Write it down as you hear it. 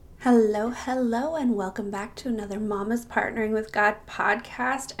Hello, and welcome back to another Mama's Partnering with God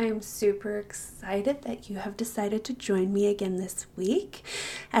podcast. I'm super excited that you have decided to join me again this week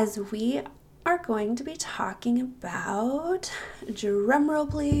as we are going to be talking about, drumroll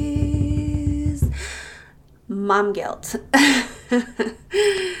please, mom guilt.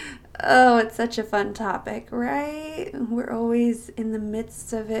 Oh, it's such a fun topic, right? We're always in the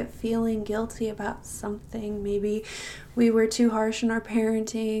midst of it feeling guilty about something. Maybe we were too harsh in our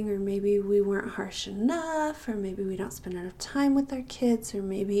parenting, or maybe we weren't harsh enough, or maybe we don't spend enough time with our kids, or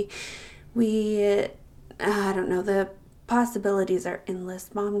maybe I don't know, the possibilities are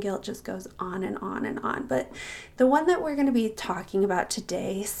endless. Mom guilt just goes on and on and on. But the one that we're going to be talking about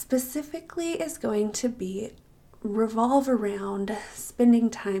today specifically is going to be revolve around spending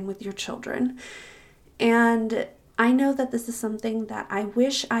time with your children. And I know that this is something that I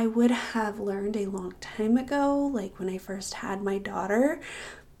wish I would have learned a long time ago, like when I first had my daughter,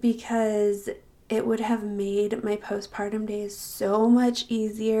 because it would have made my postpartum days so much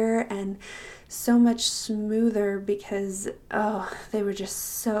easier and so much smoother because, they were just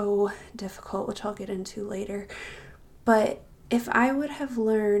so difficult, which I'll get into later. But if I would have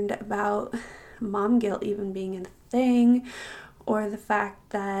learned about mom guilt even being a thing, or the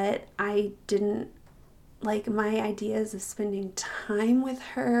fact that I didn't like my ideas of spending time with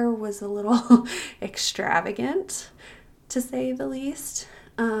her was a little extravagant, to say the least,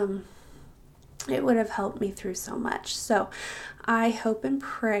 it would have helped me through so much. So I hope and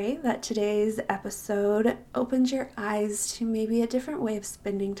pray that today's episode opens your eyes to maybe a different way of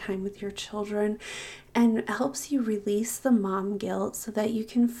spending time with your children and helps you release the mom guilt so that you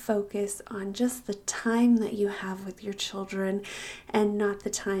can focus on just the time that you have with your children and not the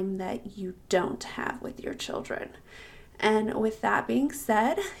time that you don't have with your children. And with that being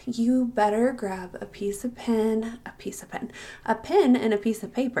said, you better grab a pen and a piece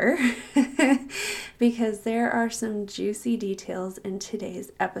of paper because there are some juicy details in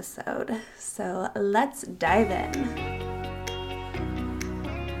today's episode. So let's dive in.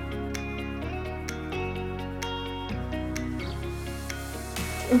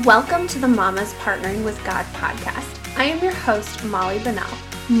 Welcome to the Mama's Partnering with God podcast. I am your host, Molly Bunnell,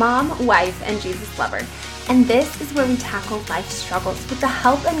 mom, wife, and Jesus lover. And this is where we tackle life struggles with the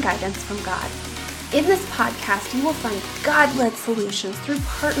help and guidance from God. In this podcast, you will find God-led solutions through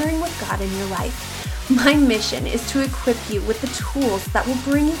partnering with God in your life. My mission is to equip you with the tools that will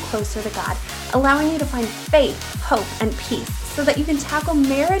bring you closer to God, allowing you to find faith, hope, and peace so that you can tackle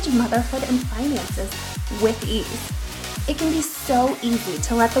marriage, motherhood, and finances with ease. It can be so easy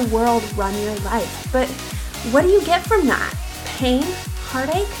to let the world run your life, but what do you get from that? Pain,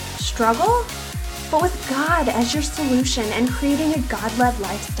 heartache, struggle? But with God as your solution and creating a God-led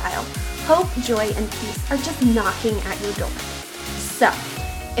lifestyle, hope, joy, and peace are just knocking at your door. So,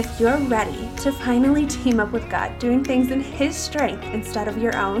 if you're ready to finally team up with God, doing things in His strength instead of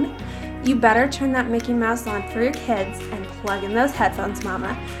your own, you better turn that Mickey Mouse on for your kids and plug in those headphones,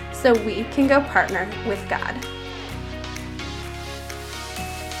 Mama, so we can go partner with God.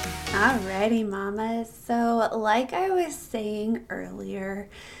 Alrighty, Mama. So, like I was saying earlier,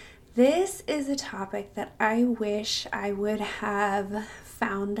 this is a topic that I wish I would have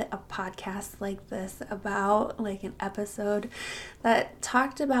found a podcast like this about, like an episode that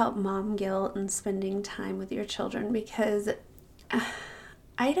talked about mom guilt and spending time with your children, because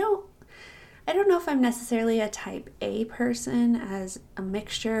I don't know if I'm necessarily a type A person, as a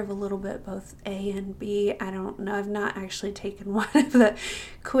mixture of a little bit both A and B. I don't know. I've not actually taken one of the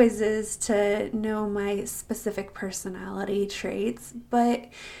quizzes to know my specific personality traits, but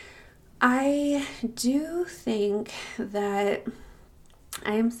I do think that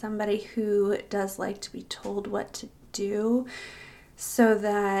I am somebody who does like to be told what to do so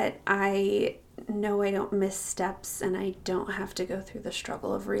that I know I don't miss steps and I don't have to go through the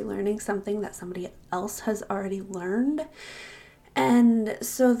struggle of relearning something that somebody else has already learned. And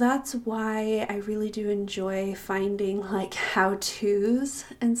so that's why I really do enjoy finding like how-tos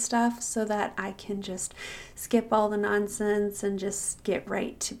and stuff so that I can just skip all the nonsense and just get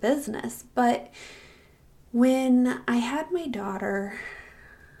right to business. But when I had my daughter,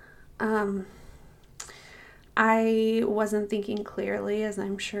 I wasn't thinking clearly, as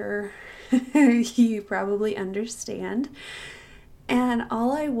I'm sure you probably understand. And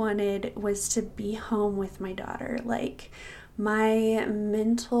all I wanted was to be home with my daughter. Like, my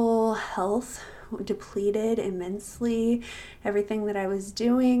mental health depleted immensely. Everything that I was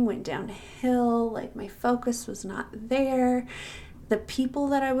doing went downhill. Like, my focus was not there. The people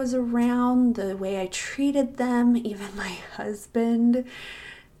that I was around, the way I treated them, even my husband,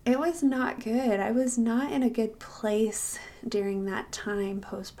 it was not good. I was not in a good place during that time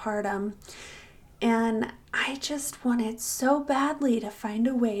postpartum. And I just wanted so badly to find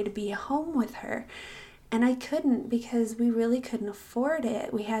a way to be home with her. And I couldn't because we really couldn't afford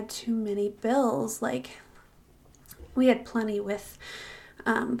it. We had too many bills. Like, we had plenty with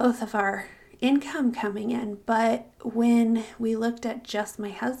both of our income coming in. But when we looked at just my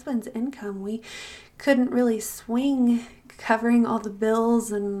husband's income, we couldn't really swing covering all the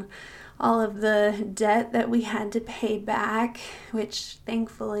bills and all of the debt that we had to pay back, which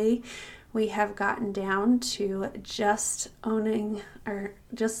thankfully we have gotten down to just owning or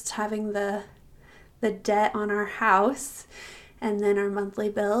just having the debt on our house and then our monthly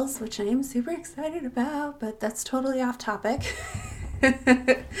bills, which I am super excited about, but that's totally off topic.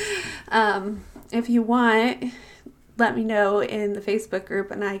 If you want, let me know in the Facebook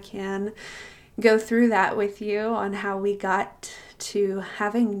group and I can go through that with you on how we got to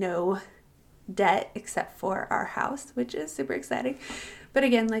having no debt except for our house, which is super exciting. But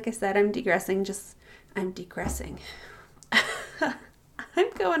again, like I said, I'm digressing. I'm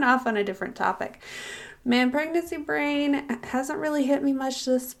going off on a different topic. Man, pregnancy brain hasn't really hit me much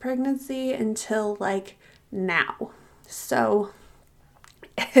this pregnancy until like now. So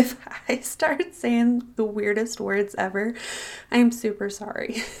if I start saying the weirdest words ever, I'm super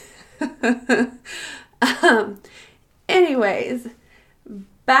sorry. Anyways,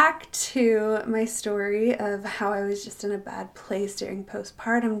 back to my story of how I was just in a bad place during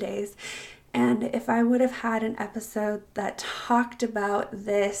postpartum days. And if I would have had an episode that talked about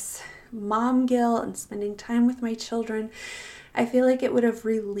this mom guilt and spending time with my children, I feel like it would have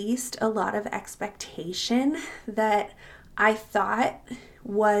released a lot of expectation that I thought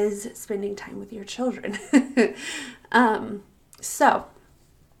was spending time with your children.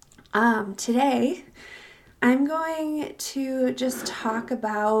 Today I'm going to just talk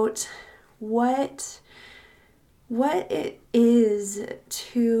about what it is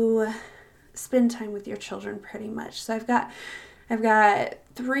to spend time with your children, pretty much. So I've got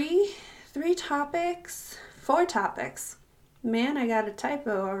four topics. Man, I got a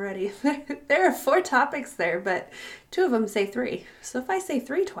typo already. There are 4 topics there, but 2 of them say 3. So if I say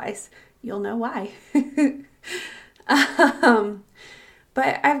 3 twice, you'll know why.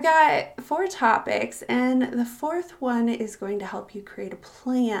 But I've got 4 topics, and the 4th one is going to help you create a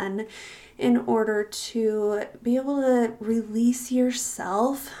plan in order to be able to release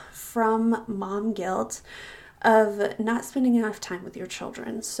yourself from mom guilt of not spending enough time with your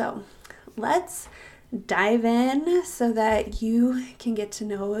children. So let's dive in so that you can get to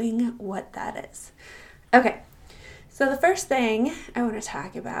knowing what that is. Okay, so the first thing I want to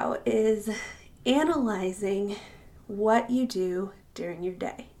talk about is analyzing what you do during your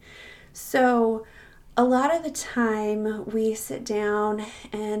day. So a lot of the time we sit down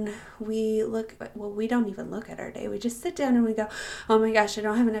and we don't even look at our day. We just sit down and we go, oh my gosh, I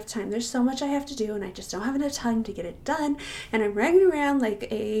don't have enough time. There's so much I have to do and I just don't have enough time to get it done. And I'm running around like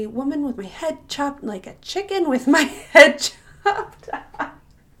a woman with my head chopped, like a chicken with my head chopped off.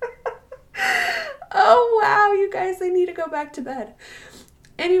 Oh wow, you guys, I need to go back to bed.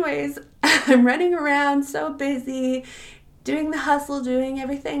 Anyways, I'm running around so busy, doing the hustle, doing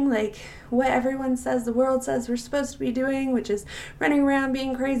everything like what everyone says the world says we're supposed to be doing, which is running around,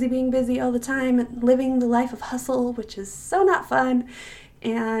 being crazy, being busy all the time, and living the life of hustle, which is so not fun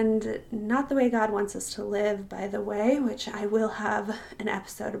and not the way God wants us to live, by the way, which I will have an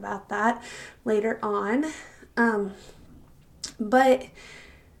episode about that later on. But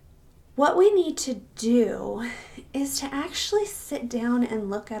what we need to do is to actually sit down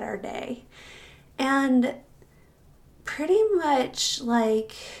and look at our day and pretty much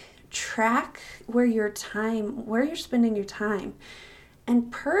like track where you're spending your time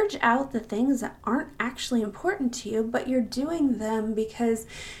and purge out the things that aren't actually important to you, but you're doing them because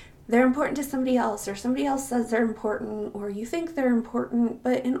they're important to somebody else, or somebody else says they're important, or you think they're important,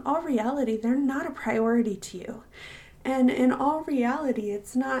 but in all reality, they're not a priority to you. And in all reality,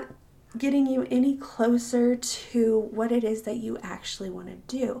 it's not getting you any closer to what it is that you actually want to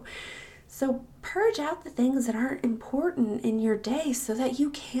do. So purge out the things that aren't important in your day so that you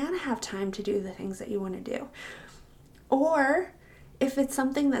can have time to do the things that you want to do. Or if it's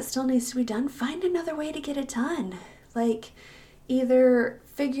something that still needs to be done, find another way to get it done. Like either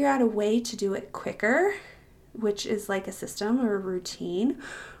figure out a way to do it quicker, which is like a system or a routine,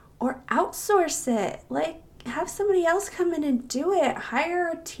 or outsource it. Like have somebody else come in and do it. Hire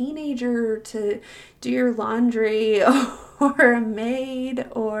a teenager to do your laundry or a maid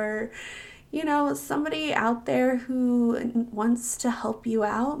or, somebody out there who wants to help you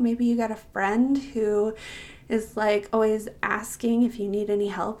out. Maybe you got a friend who is like always asking if you need any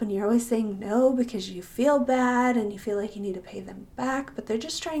help, and you're always saying no because you feel bad and you feel like you need to pay them back, but they're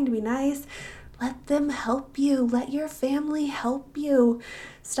just trying to be nice. Let them help you. Let your family help you.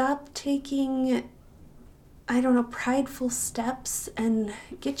 Stop taking, prideful steps, and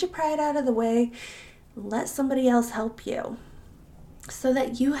get your pride out of the way. Let somebody else help you so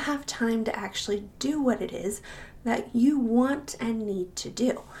that you have time to actually do what it is that you want and need to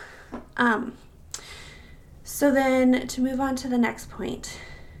do. So then to move on to the next point,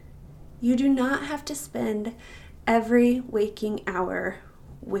 you do not have to spend every waking hour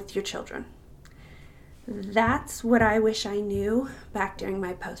with your children. That's what I wish I knew back during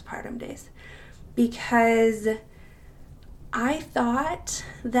my postpartum days, because I thought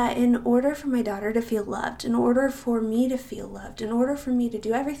that in order for my daughter to feel loved, in order for me to feel loved, in order for me to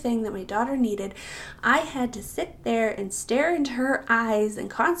do everything that my daughter needed, I had to sit there and stare into her eyes and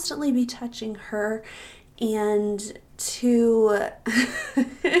constantly be touching her, and to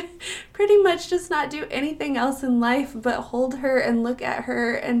pretty much just not do anything else in life but hold her and look at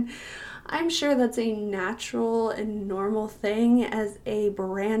her. And I'm sure that's a natural and normal thing as a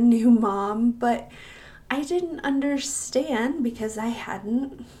brand new mom, but I didn't understand, because I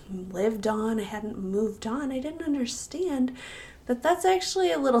hadn't lived on, I hadn't moved on. I didn't understand that that's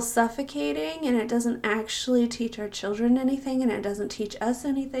actually a little suffocating, and it doesn't actually teach our children anything, and it doesn't teach us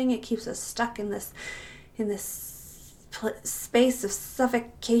anything. It keeps us stuck in this space of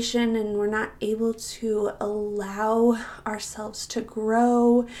suffocation, and we're not able to allow ourselves to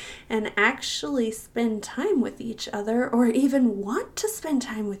grow and actually spend time with each other, or even want to spend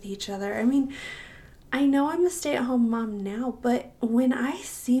time with each other. I mean, I know I'm a stay-at-home mom now, but when I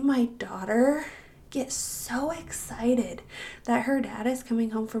see my daughter get so excited that her dad is coming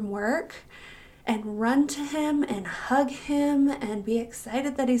home from work and run to him and hug him and be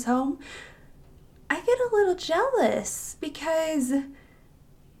excited that he's home, I get a little jealous, because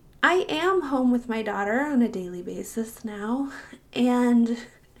I am home with my daughter on a daily basis now, and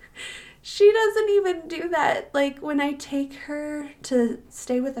she doesn't even do that. Like when I take her to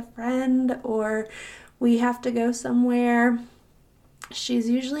stay with a friend or we have to go somewhere, she's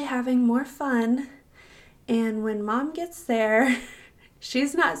usually having more fun. And when mom gets there,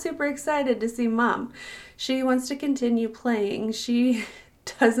 she's not super excited to see mom. She wants to continue playing. She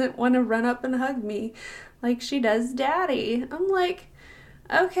doesn't want to run up and hug me like she does daddy. I'm like,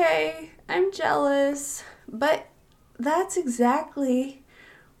 okay, I'm jealous, but that's exactly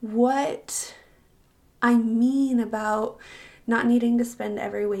what I mean about not needing to spend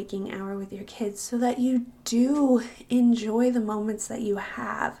every waking hour with your kids, so that you do enjoy the moments that you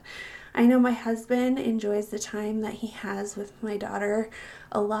have. I know my husband enjoys the time that he has with my daughter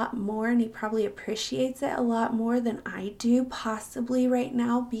a lot more, and he probably appreciates it a lot more than I do, possibly right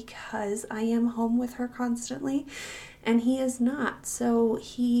now, because I am home with her constantly, and he is not. So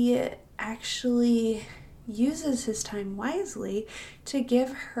he actually uses his time wisely to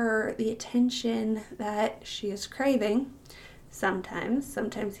give her the attention that she is craving.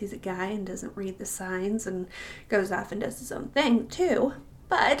 Sometimes he's a guy and doesn't read the signs and goes off and does his own thing too.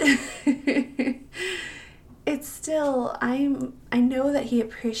 But it's still, I know that he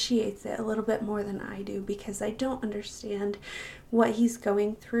appreciates it a little bit more than I do, because I don't understand what he's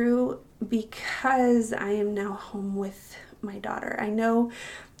going through, because I am now home with my daughter. I know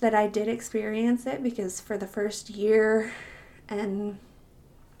that I did experience it, because for the first year and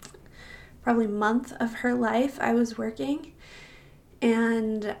probably month of her life, I was working.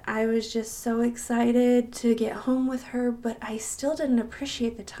 And I was just so excited to get home with her, but I still didn't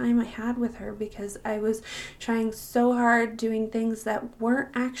appreciate the time I had with her, because I was trying so hard doing things that weren't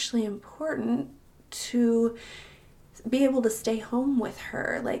actually important to be able to stay home with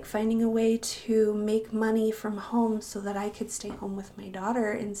her, like finding a way to make money from home so that I could stay home with my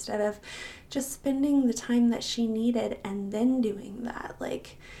daughter, instead of just spending the time that she needed and then doing that.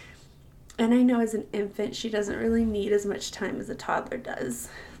 And I know as an infant, she doesn't really need as much time as a toddler does.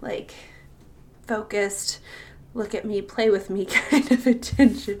 Like, focused, look at me, play with me kind of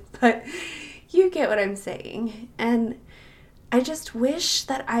attention. But you get what I'm saying. And I just wish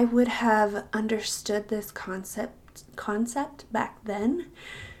that I would have understood this concept back then,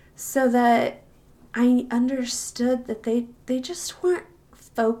 so that I understood that they just weren't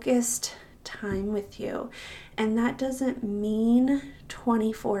focused time with you. And that doesn't mean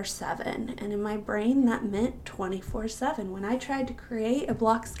 24/7. And in my brain, that meant 24/7. When I tried to create a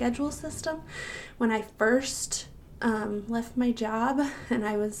block schedule system, when I first left my job and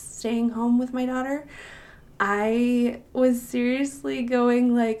I was staying home with my daughter, I was seriously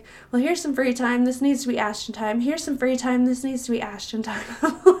going like, well, here's some free time. This needs to be Ashton time. Here's some free time. This needs to be Ashton time.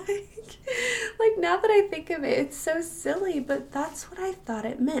 Like, now that I think of it, it's so silly, but that's what I thought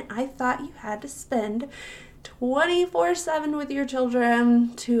it meant. I thought you had to spend 24/7 with your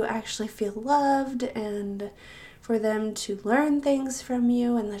children to actually feel loved and for them to learn things from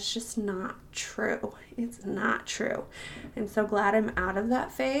you, and that's just not true. It's not true. I'm so glad I'm out of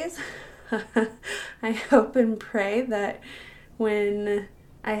that phase. I hope and pray that when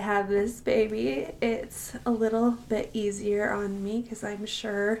I have this baby, it's a little bit easier on me, because I'm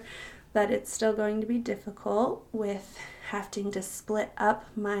sure that it's still going to be difficult with having to split up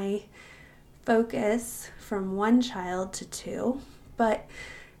my focus from one child to two. But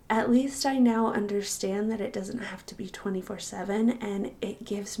at least I now understand that it doesn't have to be 24/7, and it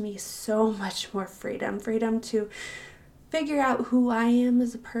gives me so much more freedom to figure out who I am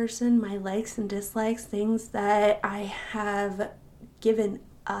as a person, my likes and dislikes, things that I have given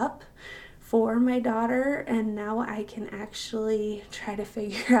up for my daughter, and now I can actually try to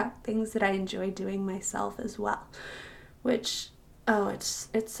figure out things that I enjoy doing myself as well, which, it's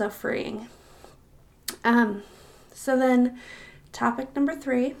so freeing. So then, topic number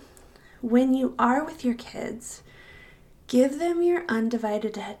 3, when you are with your kids, give them your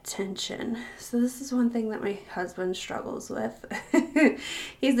undivided attention. So this is one thing that my husband struggles with.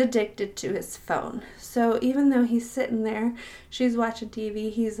 He's addicted to his phone. So even though he's sitting there, she's watching TV,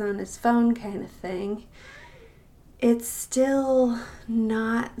 he's on his phone kind of thing, it's still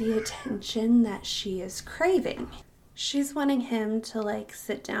not the attention that she is craving. She's wanting him to like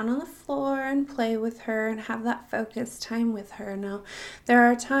sit down on the floor and play with her and have that focus time with her. Now, there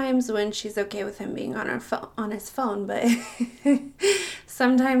are times when she's okay with him being on his phone, but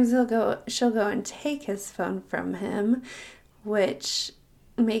sometimes she'll go and take his phone from him, which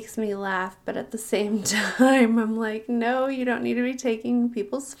makes me laugh, but at the same time, I'm like, no, you don't need to be taking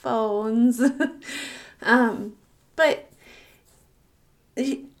people's phones. But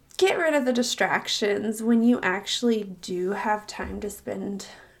get rid of the distractions when you actually do have time to spend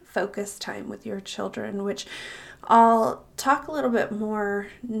focused time with your children, which I'll talk a little bit more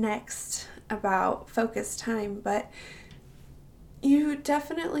next about focused time, but you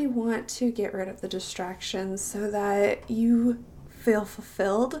definitely want to get rid of the distractions so that you feel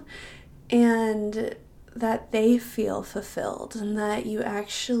fulfilled and that they feel fulfilled and that you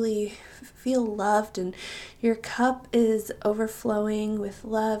actually feel loved and your cup is overflowing with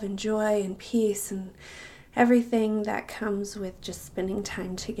love and joy and peace and everything that comes with just spending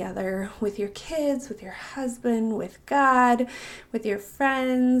time together with your kids, with your husband, with God, with your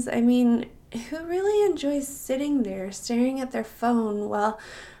friends. I mean, who really enjoys sitting there staring at their phone while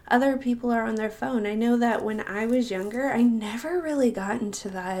other people are on their phone? I know that when I was younger, I never really got into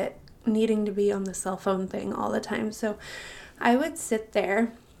that needing to be on the cell phone thing all the time. So I would sit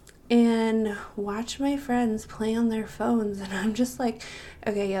there and watch my friends play on their phones, and I'm just like,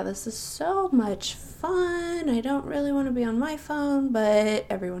 okay, yeah, this is so much fun. I don't really want to be on my phone, but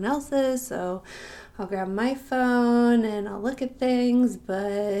everyone else is, so I'll grab my phone and I'll look at things,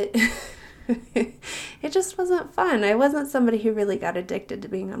 but it just wasn't fun. I wasn't somebody who really got addicted to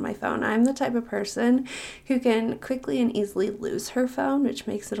being on my phone. I'm the type of person who can quickly and easily lose her phone, which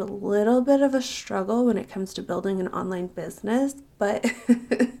makes it a little bit of a struggle when it comes to building an online business. But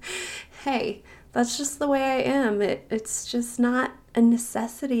hey, that's just the way I am. It's just not a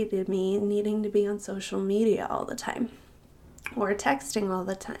necessity to me needing to be on social media all the time or texting all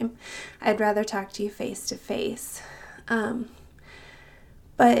the time. I'd rather talk to you face to face.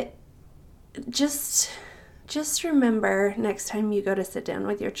 But just remember, next time you go to sit down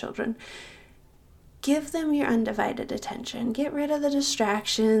with your children, give them your undivided attention. Get rid of the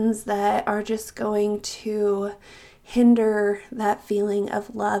distractions that are just going to hinder that feeling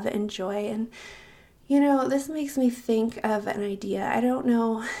of love and joy. And this makes me think of an idea. I don't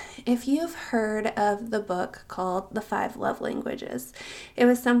know if you've heard of the book called The 5 Love Languages. It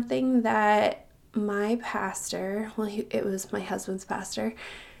was something that my pastor, it was my husband's pastor,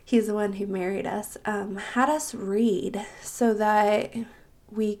 he's the one who married us, had us read so that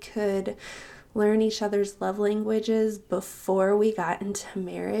we could learn each other's love languages before we got into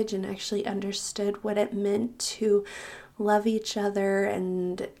marriage and actually understood what it meant to love each other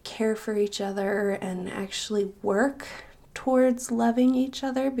and care for each other and actually work towards loving each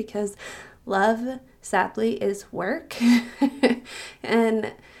other, because love, sadly, is work.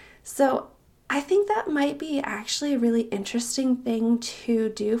 And so I think that might be actually a really interesting thing to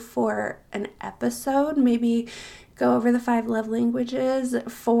do for an episode. Maybe go over the 5 love languages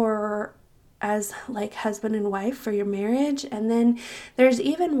as like husband and wife for your marriage. And then there's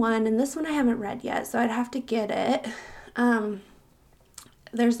even one, and this one I haven't read yet, so I'd have to get it.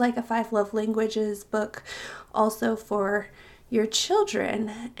 There's like a 5 love languages book also for your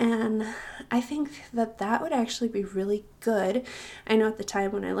children. And I think that that would actually be really good. I know at the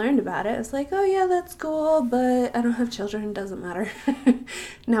time when I learned about it, I was like, oh yeah, that's cool, but I don't have children, it doesn't matter.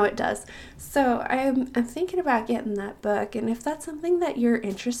 Now it does. So I'm thinking about getting that book, and if that's something that you're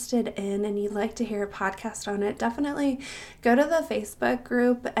interested in and you'd like to hear a podcast on it, definitely go to the Facebook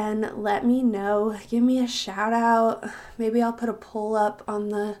group and let me know. Give me a shout out. Maybe I'll put a poll up on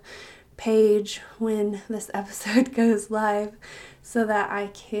the page when this episode goes live so that I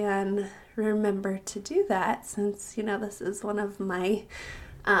can remember to do that, since this is one of my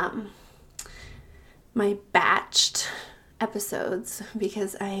my batched episodes,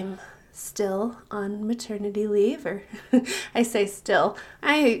 because I'm still on maternity leave, or I say still,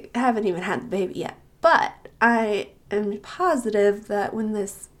 I haven't even had the baby yet, but I am positive that when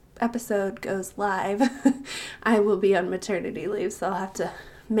this episode goes live I will be on maternity leave, so I'll have to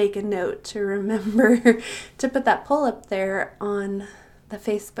make a note to remember to put that poll up there on the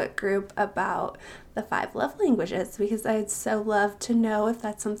Facebook group about the 5 love languages, because I'd so love to know if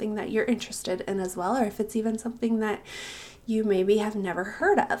that's something that you're interested in as well, or if it's even something that you maybe have never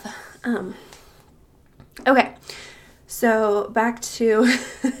heard of. Okay, so back to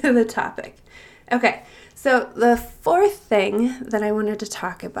the topic. Okay, so the 4th thing that I wanted to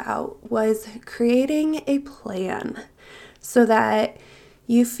talk about was creating a plan so that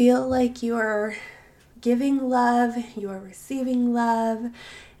you feel like you're giving love, you're receiving love,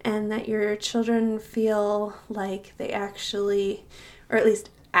 and that your children feel like they actually, or at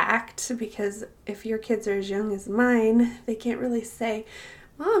least act, because if your kids are as young as mine, they can't really say,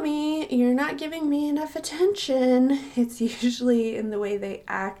 Mommy, you're not giving me enough attention. It's usually in the way they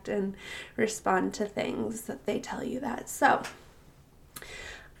act and respond to things that they tell you that. So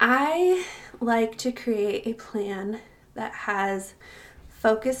I like to create a plan that has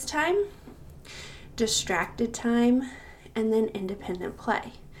focus time, distracted time, and then independent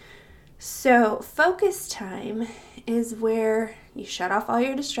play. So focus time is where you shut off all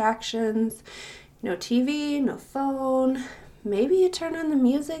your distractions, no TV, no phone. Maybe you turn on the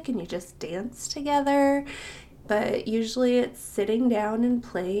music and you just dance together, but usually it's sitting down and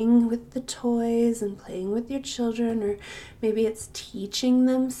playing with the toys and playing with your children, or maybe it's teaching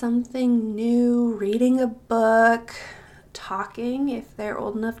them something new, reading a book, talking if they're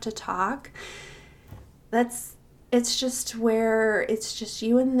old enough to talk. It's just where it's just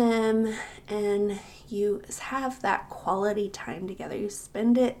you and them, and you have that quality time together. You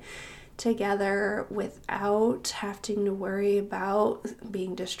spend it together without having to worry about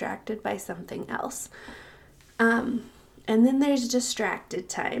being distracted by something else. And then there's distracted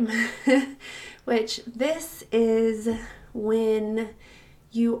time, which this is when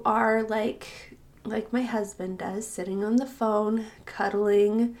you are like my husband does, sitting on the phone,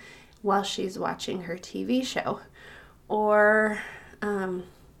 cuddling while she's watching her TV show, or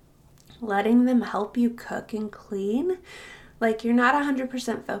letting them help you cook and clean. Like, you're not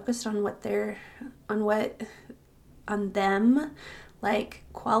 100% focused on them, like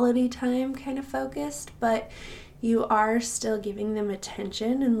quality time kind of focused, but you are still giving them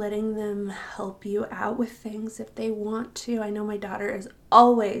attention and letting them help you out with things if they want to. I know my daughter is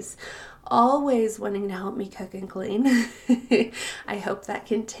always wanting to help me cook and clean. I hope that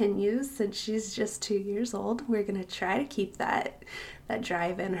continues since she's just 2 years old. We're going to try to keep that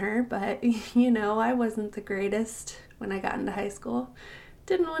drive in her, but I wasn't the greatest when I got into high school.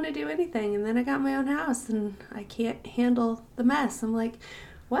 Didn't want to do anything, and then I got my own house and I can't handle the mess. I'm like,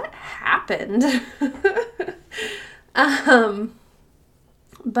 what happened?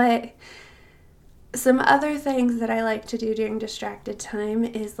 But some other things that I like to do during distracted time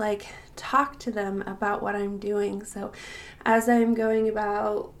is like talk to them about what I'm doing. So as I'm going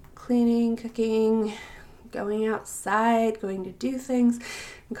about cleaning, cooking, going outside, going to do things,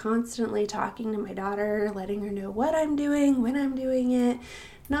 I'm constantly talking to my daughter, letting her know what I'm doing, when I'm doing it.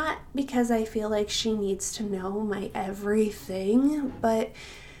 Not because I feel like she needs to know my everything, but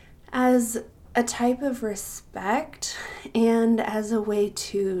as a type of respect, and as a way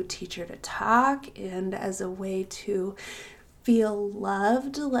to teach her to talk, and as a way to feel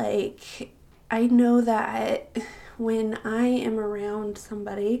loved. Like, I know that when I am around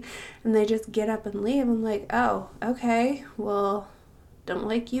somebody and they just get up and leave, I'm like, oh, okay, well, don't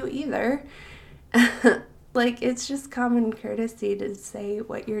like you either. Like, it's just common courtesy to say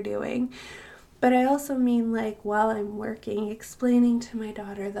what you're doing. But I also mean, like, while I'm working, explaining to my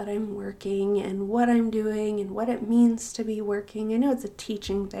daughter that I'm working and what I'm doing and what it means to be working. I know it's a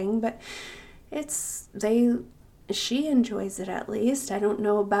teaching thing, but she enjoys it at least. I don't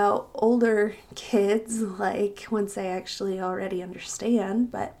know about older kids, like, once they actually already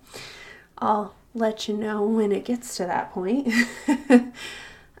understand, but I'll let you know when it gets to that point.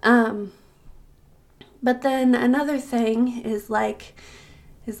 But then another thing is like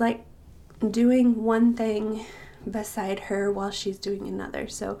doing one thing beside her while she's doing another.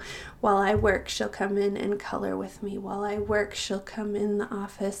 So while I work, she'll come in and color with me. While I work, she'll come in the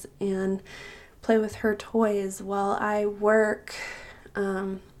office and play with her toys. While I work,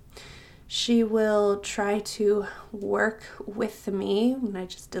 she will try to work with me, and I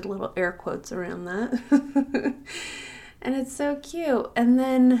just did little air quotes around that. And it's so cute. And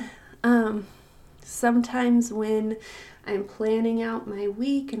then sometimes when I'm planning out my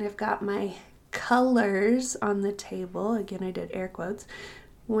week and I've got my colors on the table, again I did air quotes,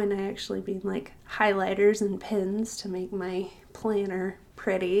 when I actually mean like highlighters and pens to make my planner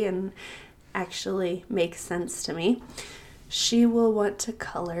pretty and actually make sense to me, she will want to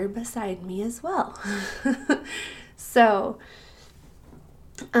color beside me as well. So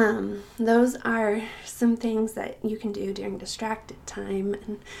those are some things that you can do during distracted time,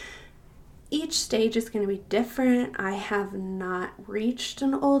 and each stage is going to be different. I have not reached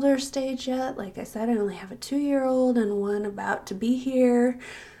an older stage yet. Like I said, I only have a 2-year-old and one about to be here,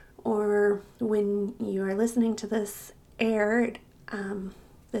 or when you are listening to this aired,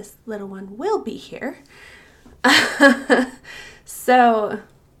 this little one will be here. So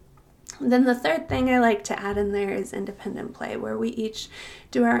then the third thing I like to add in there is independent play, where we each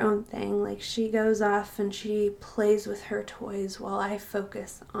do our own thing. Like she goes off and she plays with her toys while I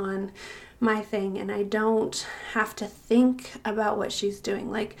focus on my thing, and I don't have to think about what she's doing.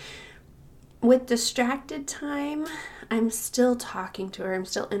 Like with distracted time, I'm still talking to her, I'm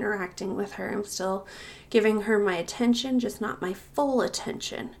still interacting with her, I'm still giving her my attention, just not my full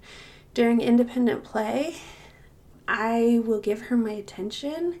attention. During independent play, I will give her my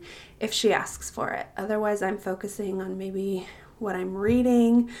attention if she asks for it. Otherwise, I'm focusing on maybe what I'm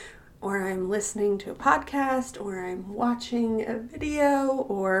reading, or I'm listening to a podcast, or I'm watching a video,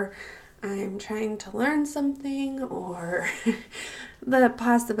 or I'm trying to learn something, or the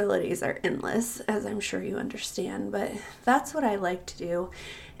possibilities are endless, as I'm sure you understand, but that's what I like to do.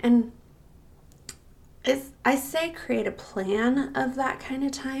 And I say create a plan of that kind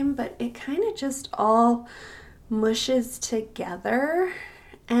of time, but it kind of just all mushes together.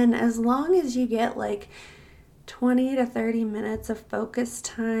 And as long as you get like 20 to 30 minutes of focus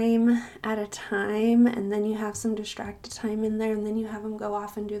time at a time, and then you have some distracted time in there, and then you have them go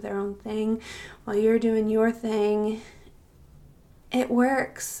off and do their own thing while you're doing your thing, it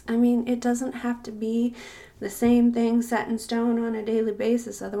works. I mean, it doesn't have to be the same thing set in stone on a daily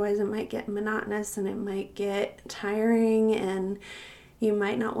basis. Otherwise, it might get monotonous and it might get tiring, and you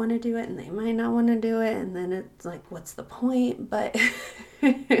might not want to do it and they might not want to do it, and then it's like, what's the point? But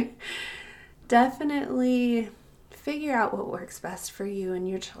definitely figure out what works best for you and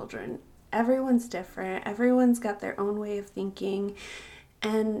your children. Everyone's different. Everyone's got their own way of thinking,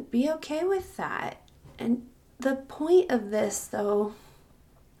 and be okay with that. And the point of this, though,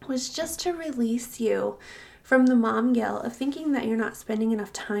 was just to release you from the mom guilt of thinking that you're not spending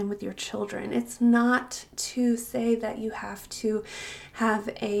enough time with your children. It's not to say that you have to have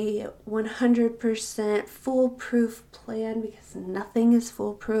a 100% foolproof plan, because nothing is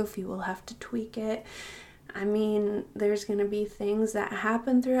foolproof. You will have to tweak it. I mean, there's going to be things that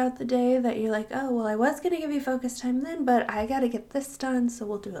happen throughout the day that you're like, oh, well, I was going to give you focus time then, but I got to get this done, so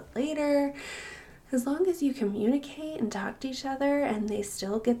we'll do it later. As long as you communicate and talk to each other and they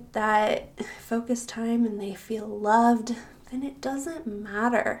still get that focus time and they feel loved, then it doesn't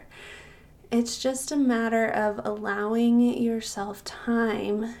matter. It's just a matter of allowing yourself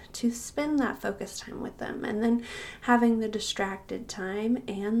time to spend that focus time with them, and then having the distracted time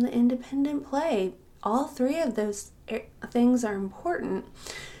and the independent play. All three of those things are important.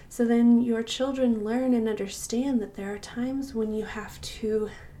 So then your children learn and understand that there are times when you have to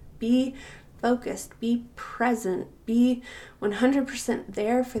be focused, be present, be 100%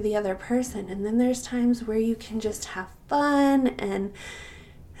 there for the other person. And then there's times where you can just have fun and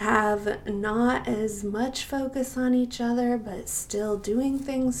have not as much focus on each other, but still doing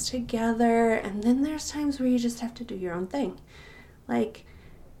things together. And then there's times where you just have to do your own thing. Like,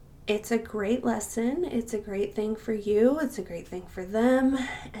 it's a great lesson. It's a great thing for you. It's a great thing for them.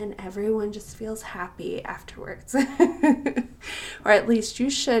 And everyone just feels happy afterwards. Or at least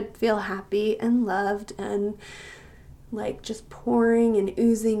you should feel happy and loved and like just pouring and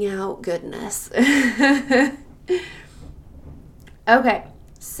oozing out goodness. Okay,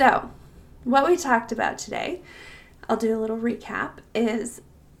 so what we talked about today, I'll do a little recap, is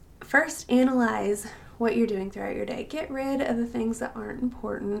first analyze what you're doing throughout your day. Get rid of the things that aren't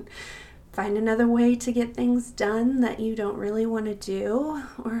important. find another way to get things done that you don't really want to do,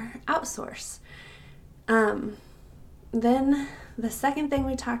 or outsource. Then the second thing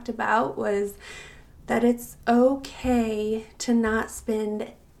we talked about was that it's okay to not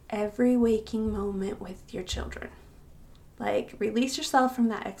spend every waking moment with your children. Like, release yourself from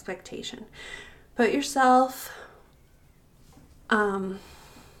that expectation. Put yourself in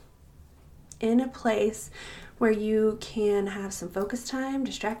a place where you can have some focus time,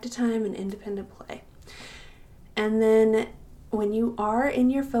 distracted time, and independent play. And then when you are in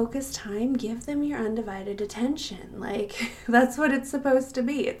your focus time, give them your undivided attention. Like, that's what it's supposed to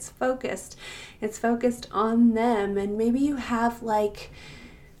be. It's focused. It's focused on them. And maybe you have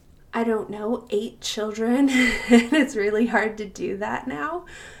 8 children, and it's really hard to do that now.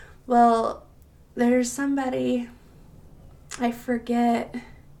 Well, there's somebody, I forget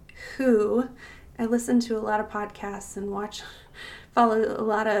who, I listen to a lot of podcasts and follow a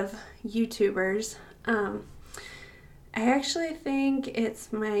lot of YouTubers. I actually think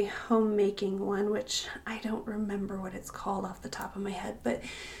it's my homemaking one, which I don't remember what it's called off the top of my head. But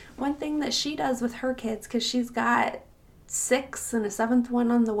one thing that she does with her kids, because she's got 6 and a 7th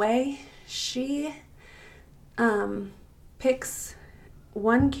one on the way, she picks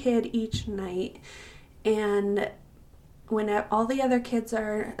one kid each night, and when all the other kids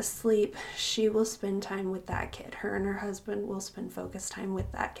are asleep, she will spend time with that kid. Her and her husband will spend focus time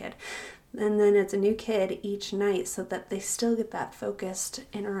with that kid. And then it's a new kid each night, so that they still get that focused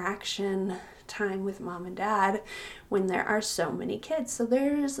interaction time with mom and dad when there are so many kids. So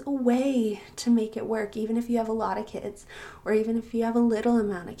there's a way to make it work, even if you have a lot of kids, or even if you have a little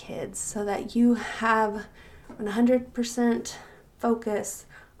amount of kids, so that you have 100% focus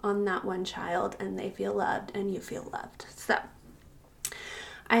on that one child, and they feel loved and you feel loved. So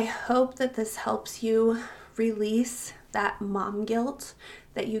I hope that this helps you release that mom guilt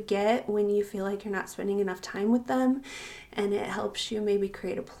that you get when you feel like you're not spending enough time with them, and it helps you maybe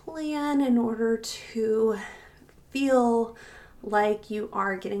create a plan in order to feel like you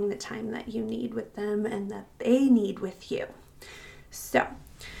are getting the time that you need with them and that they need with you. So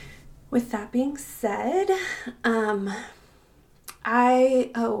with that being said,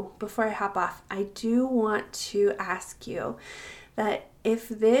 before I hop off, I do want to ask you that if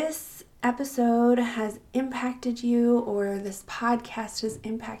this episode has impacted you, or this podcast has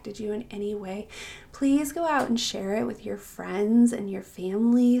impacted you in any way, please go out and share it with your friends and your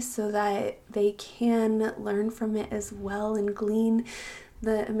family so that they can learn from it as well and glean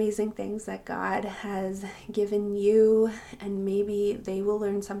the amazing things that God has given you, and maybe they will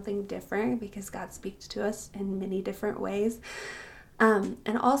learn something different because God speaks to us in many different ways.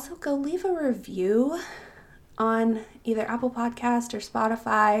 And also go leave a review on either Apple Podcast or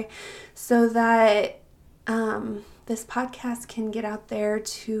Spotify so that this podcast can get out there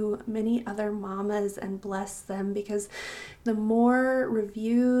to many other mamas and bless them, because the more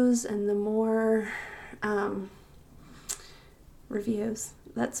reviews and the more reviews,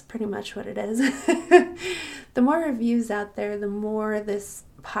 that's pretty much what it is. The more reviews out there, the more this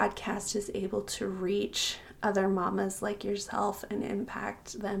podcast is able to reach other mamas like yourself and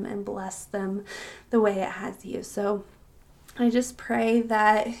impact them and bless them the way it has you. So I just pray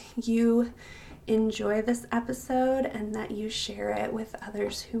that you enjoy this episode and that you share it with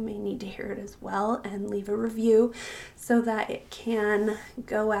others who may need to hear it as well, and leave a review so that it can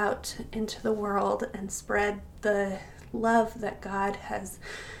go out into the world and spread the love that God has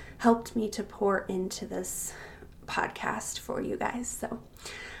helped me to pour into this podcast for you guys. So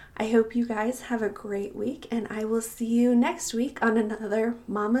I hope you guys have a great week, and I will see you next week on another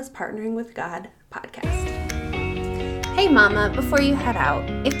Mamas Partnering with God podcast. Hey Mama, before you head out,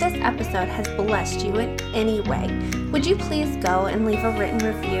 if this episode has blessed you in any way, would you please go and leave a written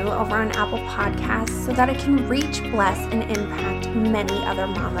review over on Apple Podcasts so that it can reach, bless, and impact many other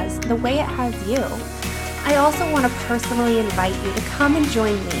mamas the way it has you. I also want to personally invite you to come and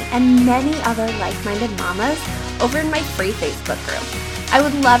join me and many other like-minded mamas over in my free Facebook group. I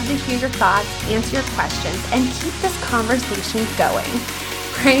would love to hear your thoughts, answer your questions, and keep this conversation going.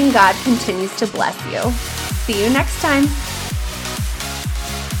 Praying God continues to bless you. See you next time.